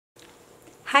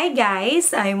Hi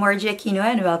guys! I'm Margie Aquino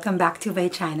and welcome back to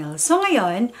my channel. So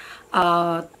ngayon,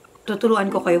 tuturuan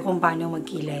ko kayo kung paano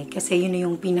magkilay. Kasi yun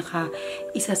yung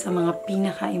isa sa mga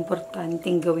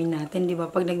pinaka-importanting gawin natin, di ba?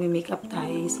 Pag nagme-makeup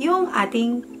tayo, is yung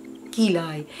ating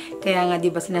kilay. Kaya nga, di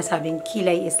ba, sinasabing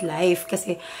kilay is life.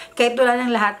 Kasi kahit wala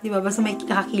ng lahat, di ba, basta may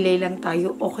nakakilay lang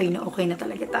tayo, okay na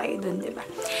talaga tayo dun, di ba?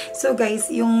 So guys,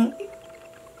 yung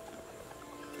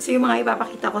mga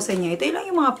ipapakita ko sa inyo, ito lang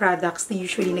yung mga products na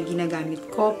usually na ginagamit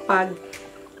ko pag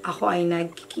ako ay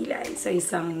nagkikilay. So,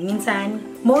 minsan,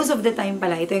 most of the time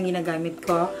pala, ito yung ginagamit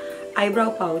ko.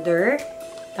 Eyebrow powder.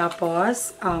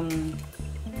 Tapos,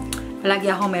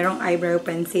 palagi ako merong eyebrow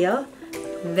pencil.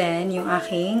 Then, yung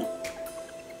aking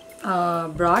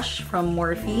brush from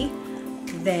Morphe.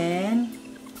 Then,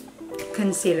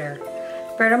 concealer.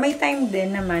 Pero may time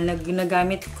din naman na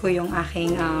ginagamit ko yung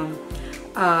aking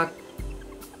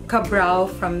ka-brow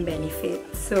from Benefit.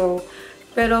 So,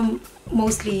 pero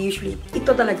usually,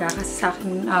 ito talaga kasi sa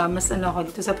akin, mas ako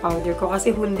dito sa powder ko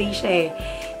kasi whole day siya eh.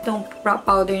 Itong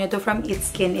powder na to from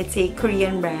It's Skin, it's a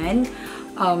Korean brand.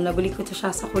 Nabili ko to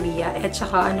siya sa Korea. At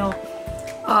saka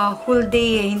whole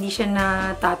day hindi siya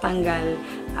natatanggal.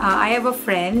 I have a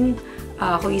friend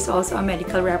who is also a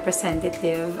medical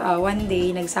representative. One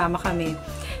day, nagsama kami.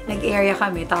 Nag-area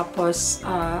kami. Tapos,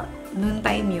 noon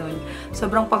time yun,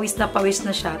 sobrang pawis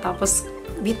na siya. Tapos,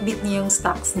 bit-bit niya yung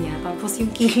stocks niya. Tapos, yung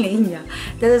kilay niya.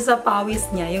 Dahil sa pawis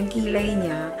niya, yung kilay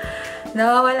niya,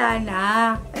 nawawala na.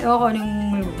 Ewan ko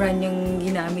anong brand yung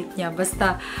ginamit niya.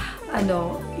 Basta,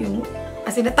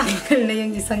 natanggal na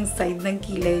yung isang side ng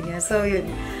kilay niya. So,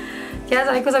 yun. Kaya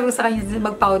sabi ko sa kanya,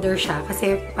 mag-powder siya.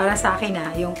 Kasi, para sa akin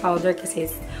yung powder kasi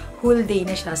whole day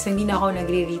na siya. So, hindi na ako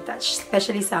nagre-retouch.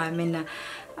 Especially sa amin na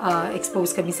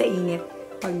exposed kami sa init.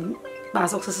 Pag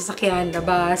pasok sa sasakyan,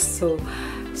 labas.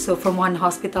 So from one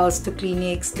hospitals to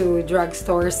clinics to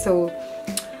drugstores. So,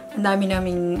 ang dami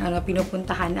naming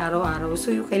pinupuntahan araw-araw.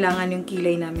 So, yung kailangan yung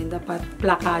kilay namin dapat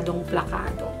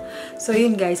plakadong-plakado. So,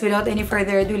 yun guys. Without any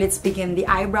further ado, let's begin the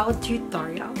eyebrow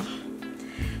tutorial.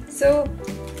 So,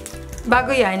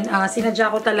 bago yan, sinadya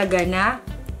ko talaga na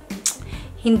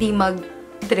hindi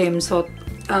mag-trim. So,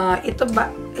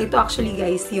 ito actually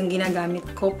guys, yung ginagamit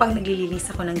ko pag naglilinis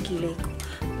ako ng kilay ko.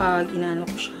 Pag inaano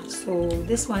ko siya. So,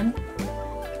 this one.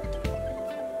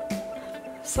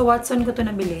 So, Watson ko to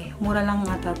nabili. Mura lang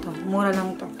ata to. Mura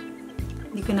lang to.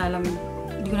 Hindi ko na alam.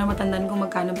 Hindi ko na matandaan kung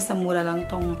magkano. Basta mura lang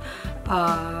tong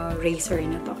razor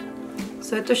na to.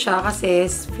 So, ito siya kasi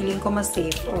feeling ko mas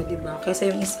safe. O, diba? Kaysa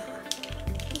yung isa.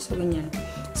 So, ganyan.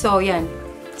 So, yan.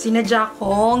 Sinadya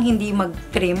kong hindi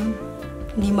mag-trim.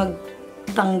 Hindi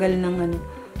magtanggal ng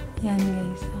Yan,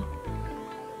 guys.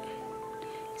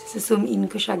 So, zoom in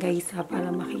ko siya, guys,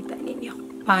 para makita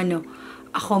ninyo paano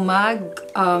ako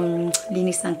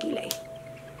linis ng kilay.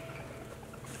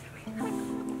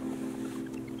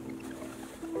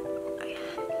 Ayan.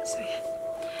 So, yan.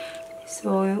 So,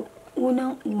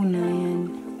 unang-una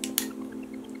yan.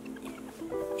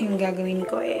 Yung gagawin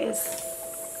ko is,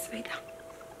 wait lang.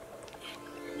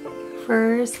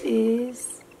 First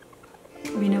is,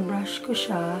 binabrush ko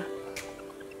siya.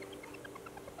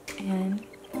 Ayan.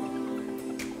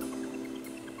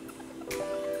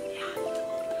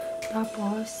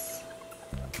 Tapos,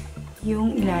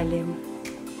 yung ilalim.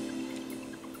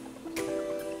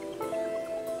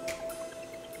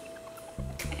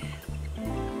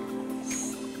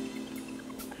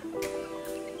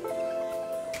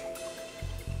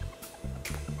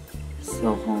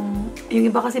 So, yung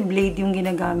iba kasi blade yung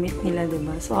ginagamit nila,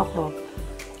 diba? So, ako,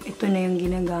 ito na yung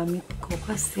ginagamit ko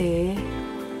kasi,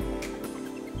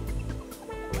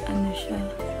 siya,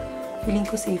 feeling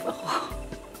ko safe ako.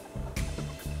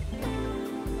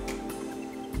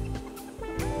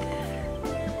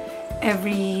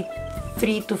 Every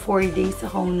 3 to 4 days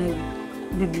akong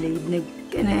nag-blade,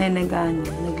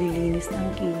 naglilinis ng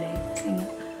kilay. Kasi nga,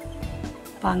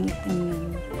 pangit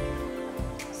tingnan.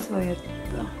 So,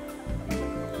 ito.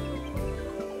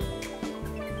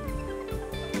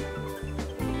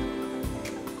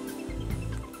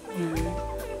 Yan.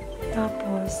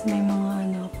 Tapos, may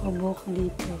mga pabok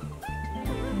dito.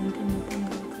 Ayan,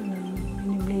 tinatanggal ko lang.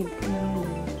 Biniblade ko lang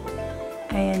din.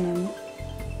 Ayan na.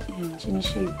 Ayan,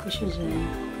 sinishave ko siya dyan.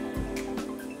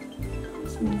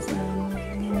 Tapos minsan,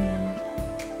 ganyan.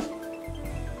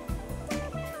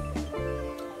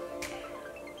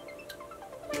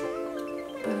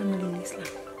 Para malinis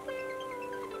lang.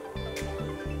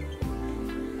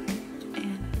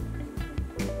 Ayan.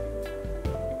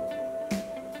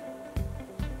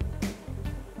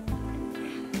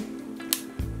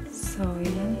 So,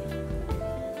 yan.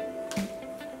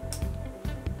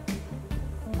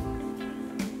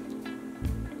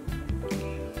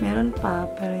 Meron pa,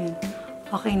 pero yan.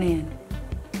 Okay na yan.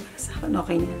 Sa akin,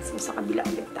 okay na yan. So, sa kabila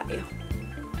ulit tayo.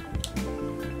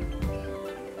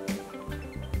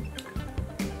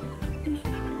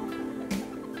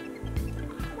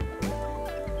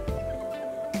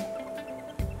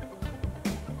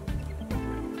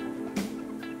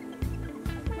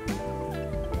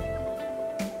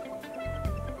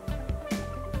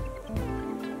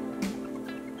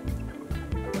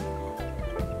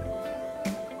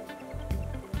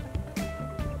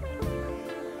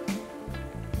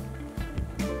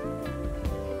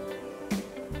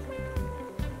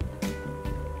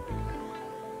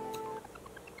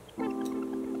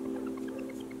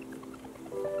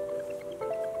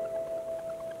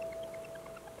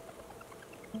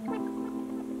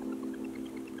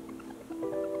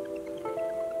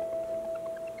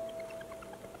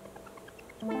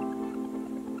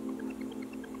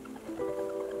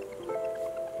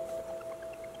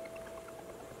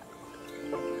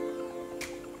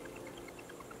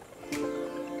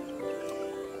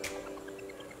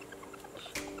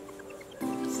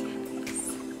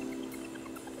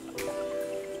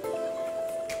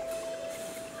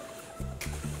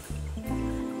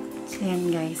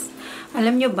 Ayan guys.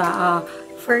 Alam nyo ba,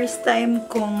 first time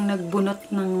kong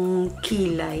nagbunot ng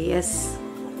kilay is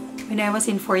when I was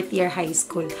in 4th year high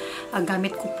school.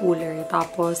 Gamit ko puller.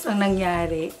 Tapos, ang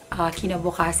nangyari,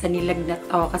 kinabukasan nilagnat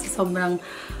ako kasi sobrang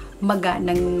maga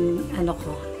ng,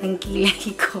 ng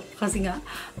kilay ko. Kasi nga,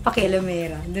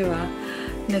 pakialamera, di ba?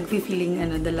 Nagpi-feeling,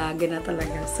 dalaga na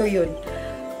talaga. So, yun.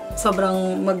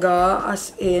 Sobrang maga,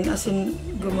 as in,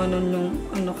 gumanon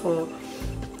yung, ko.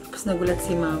 Tapos nagulat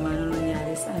si mama nung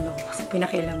nangyari sa kasi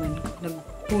pinakialaman ko.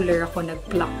 Nag-puller ako,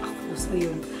 nag-pluck ako. So,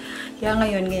 yun. Kaya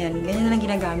ngayon, ganyan na lang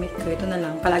ginagamit ko. Ito na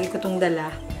lang. Palagi ko itong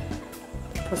dala.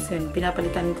 Tapos yun,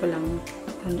 pinapalitan ko lang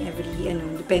every,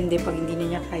 depende pag hindi na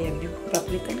niya kaya,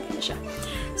 papalitan ko na siya.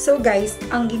 So, guys,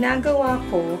 ang ginagawa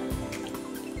ko,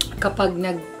 kapag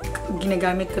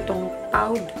ginagamit ko itong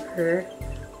powder,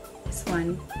 this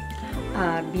one,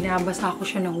 binabasa ko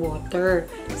siya ng water.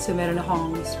 So, meron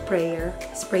akong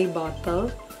spray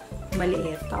bottle,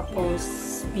 maliit. Tapos,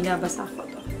 binabasa ko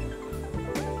to.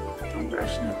 Ang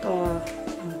brush na to,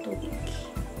 ng tubig.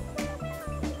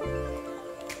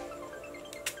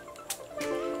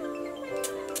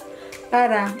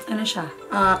 Para, siya,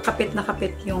 kapit na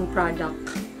kapit yung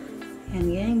product.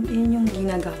 Yan yung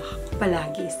ginagawa ko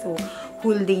palagi. So,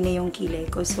 whole day na yung kilay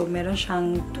ko. So, meron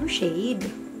siyang 2 shade.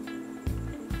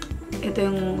 Ito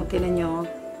yung, tinan nyo,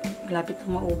 malapit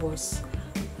na maubos.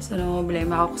 So, no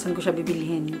problema ako saan ko siya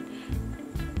bibilihin.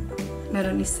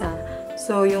 Meron isa.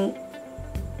 So, yung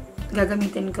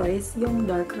gagamitin ko is yung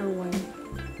darker one.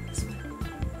 This one.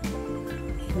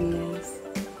 Ayan, guys.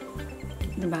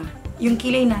 Diba? Yung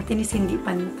kilay natin is hindi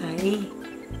pantay.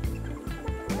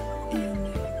 Ayan.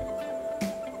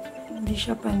 Hindi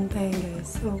siya pantay,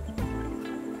 guys. So,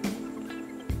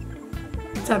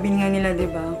 sabi nga nila,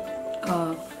 diba?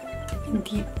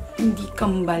 Hindi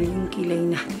kambal yung kilay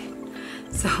natin.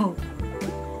 So,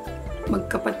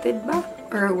 magkapatid ba?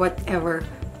 Or whatever.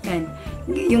 Yan.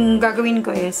 Yung gagawin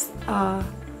ko is,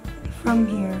 from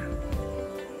here.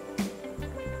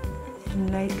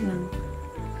 Yan, light lang.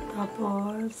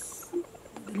 Tapos,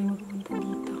 dali mo pupunta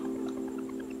dito.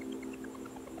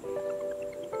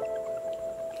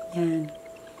 Yan.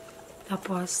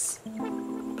 Tapos,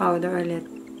 powder ulit.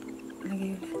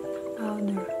 Lagay ulit.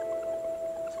 Powder.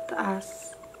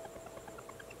 Taas.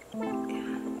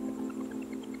 Ayan.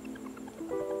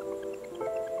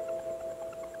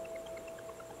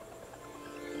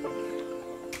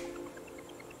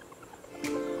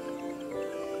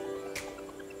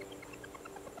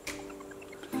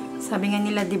 Sabi nga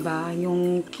nila, 'di ba,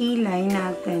 yung kilay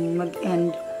natin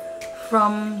mag-end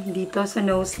from dito sa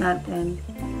nose natin.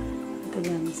 Ito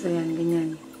yan. So yan,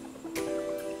 ganyan.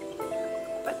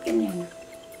 Ba't ganyan?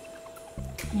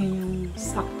 Yun yung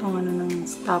saktong ng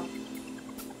stop.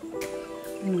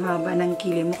 Yung haba ng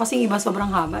kilay mo. Kasi iba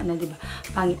sobrang haba na, diba?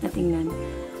 Pangit na tingnan.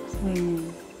 So,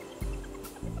 yun.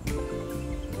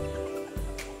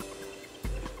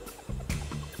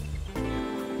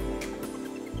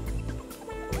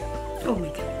 Oh my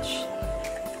gosh.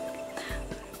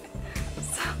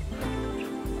 So,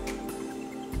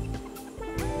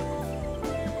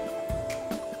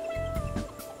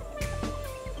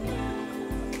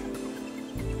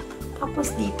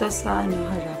 tapos dito sa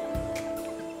harap.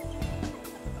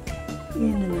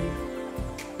 Yan na lang.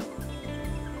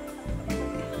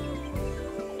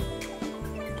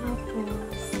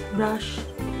 Tapos, brush.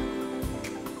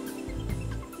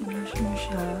 Brush mo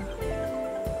siya.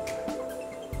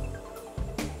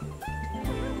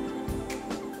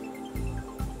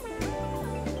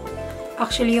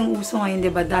 Actually, yung uso ngayon,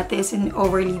 diba? Dati is in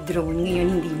overly drawn.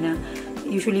 Ngayon, hindi na.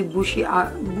 Usually, bushy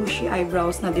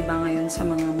eyebrows na, diba, ngayon sa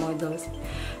mga models.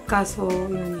 Kaso,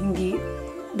 yun, hindi.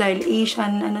 Dahil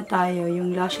Asian, ano tayo,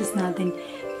 yung lashes natin,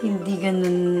 hindi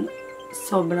ganun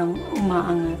sobrang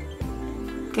umaangat.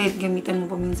 Kahit gamitan mo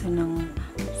pa minsan ng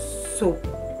soap.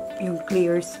 Yung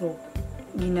clear soap.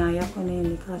 Ginaya ko na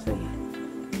yun. Kaso, yan.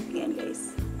 Yan,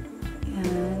 guys.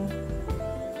 Yan.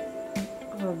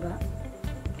 Baba.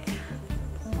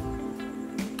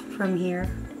 From here.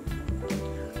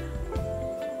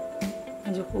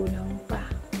 Medyo kulang pa.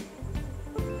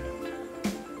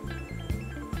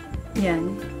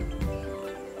 Yan.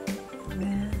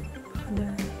 Then,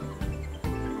 powder.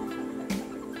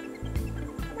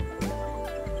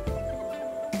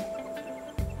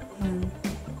 Yan.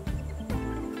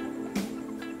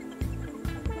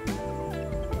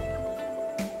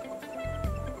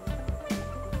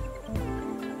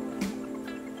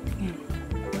 Yan.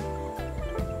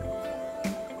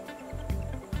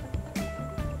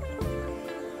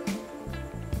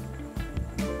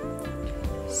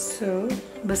 So,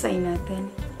 basahin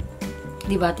natin.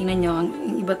 Diba, tingnan nyo, ang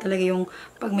iba talaga yung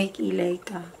pag may kilay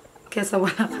ka, kesa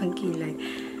wala kang kilay.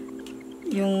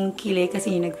 Yung kilay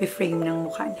kasi yung nagpe-frame ng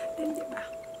mukha natin, diba?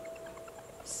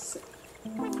 So,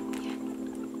 yan.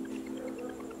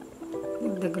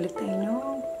 Nagdagulit tayo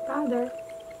ng powder.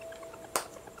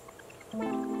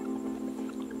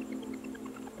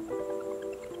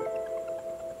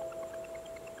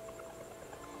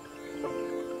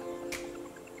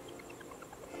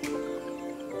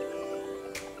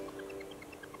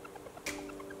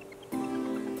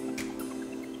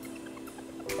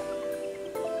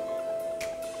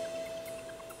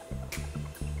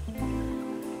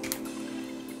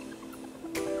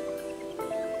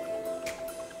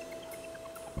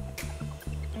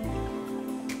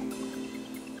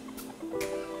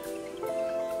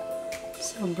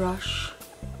 So, brush.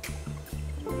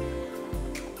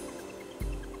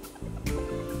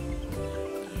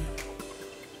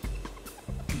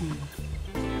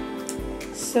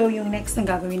 So, yung next na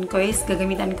gagawin ko is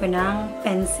gagamitan ko ng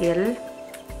pencil.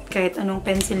 Kahit anong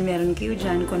pencil meron kayo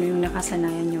dyan, kung ano yung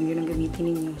nakasanayan nyo, yun ang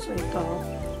gamitin ninyo. So, ito.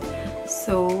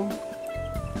 So,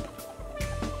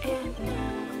 ayan.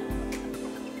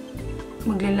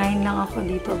 Magla-line lang ako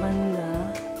dito banda.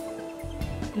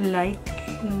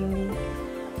 Lightly.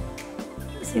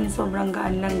 Since sobrang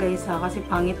gaan lang guys ha, kasi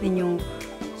pangit din yung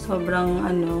sobrang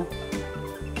ano,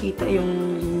 kita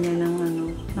yung linya ng ano,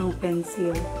 ng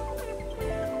pencil.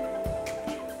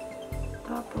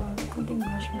 Tapos, kunting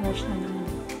brush na lang.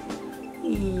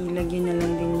 Ilagyan na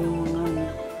lang din yung mga ano,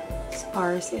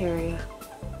 sparse area.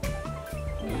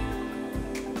 Yan.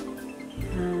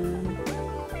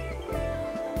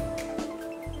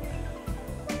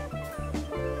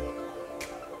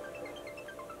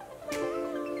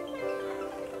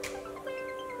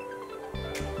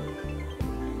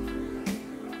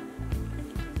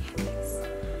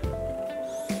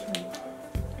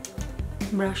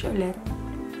 Brush ulit.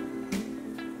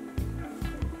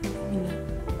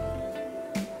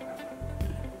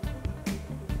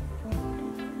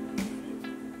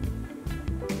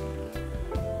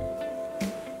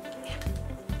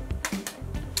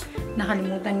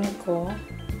 Nakalimutan niyo ko.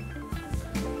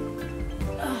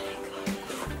 Oh my God.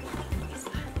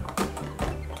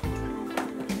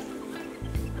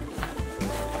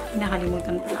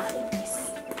 Nakalimutan pala ako.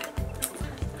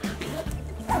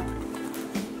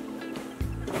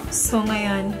 So,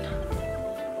 ngayon,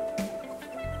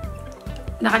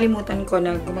 nakalimutan ko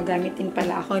na gumagamit din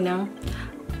pala ako ng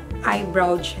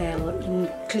eyebrow gel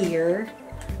in clear.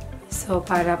 So,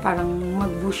 para parang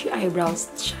mag-bushy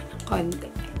eyebrows siya ng konti.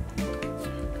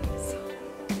 So,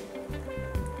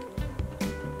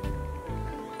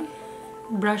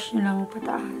 brush nyo lang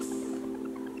pataas.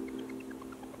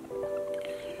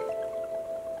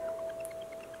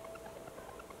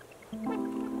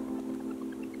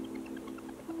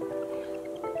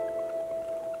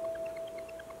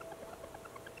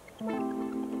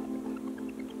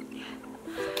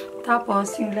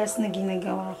 Tapos, yung last na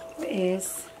ginagawa ko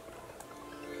is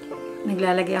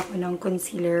naglalagay ako ng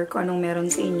concealer kung anong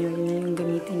meron sa inyo, yun yung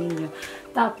gamitin ninyo.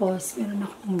 Tapos, meron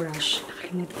akong brush.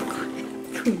 Nakalimutan ko.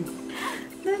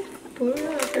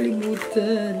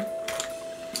 Nakalimutan.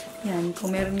 Yan,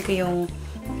 kung meron kayong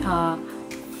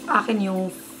akin yung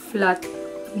flat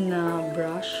na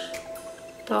brush.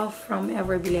 Ito, from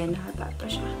Everbilena. Ito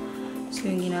siya. So,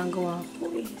 yung ginagawa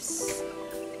ko is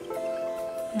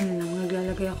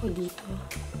naglalagay ako dito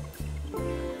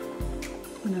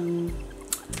ng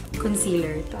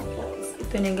concealer. Tapos,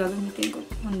 ito na yung gagamitin ko.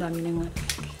 Ang dami na nga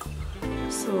nalagay ko.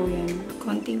 So, yan.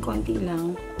 Konting-konti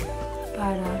lang.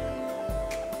 para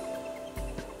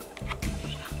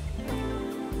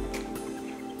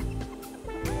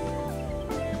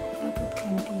dapat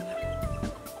konti lang.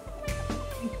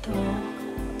 Ito.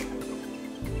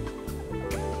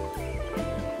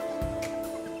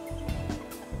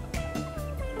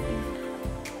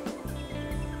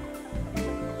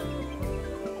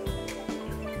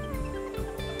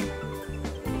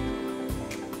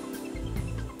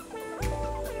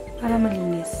 Para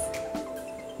malinis.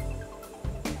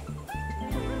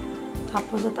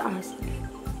 Tapos sa taas.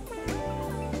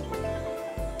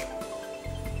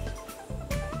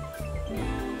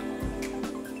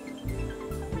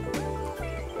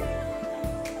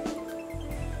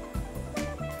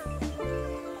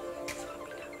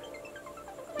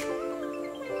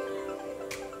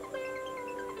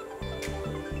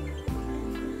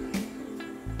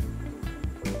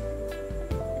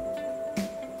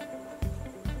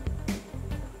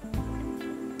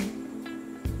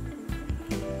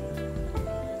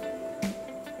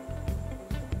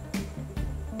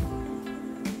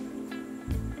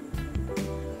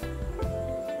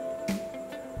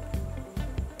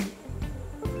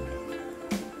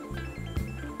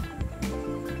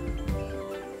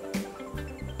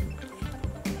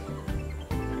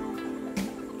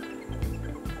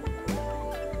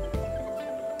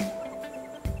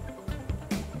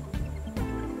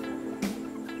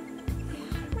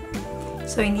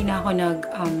 So, hindi na ako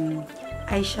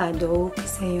eyeshadow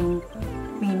kasi yung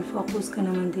main focus ko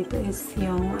naman dito is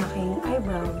yung aking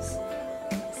eyebrows.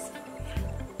 So, yeah.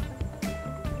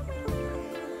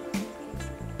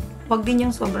 Wag din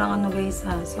yung sobrang guys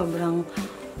sobrang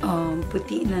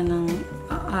puti na ng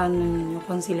yung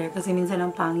concealer kasi minsan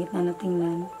ang pangit na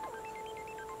natingnan.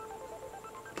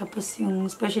 Tapos yung,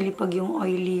 especially pag yung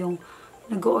oily, yung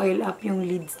nag-oil up yung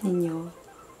lids ninyo.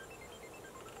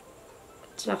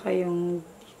 Tsaka yung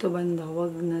dito banda,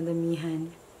 wag na damihan.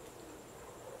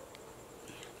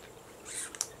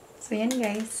 So, yan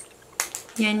guys.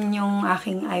 Yan yung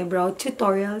aking eyebrow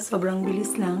tutorial. Sobrang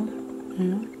bilis lang.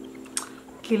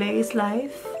 Kilay is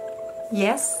life.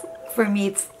 Yes, for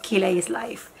me, it's kilay is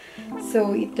life.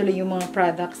 So, ito lang yung mga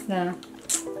products na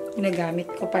ginagamit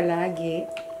ko palagi.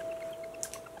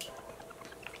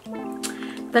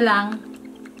 Ito lang.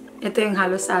 Ito yung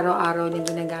halos araw-araw na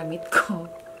ginagamit ko.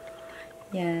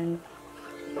 Yan.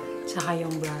 Tsaka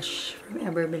yung brush from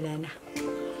Maybelline.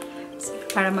 So,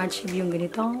 para ma-achieve yung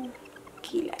ganitong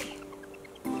kilay.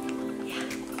 Yan.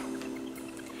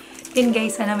 Then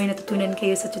guys, sana may natutunan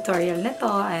kayo sa tutorial na to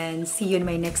and see you in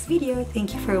my next video.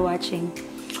 Thank you for watching.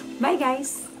 Bye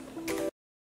guys!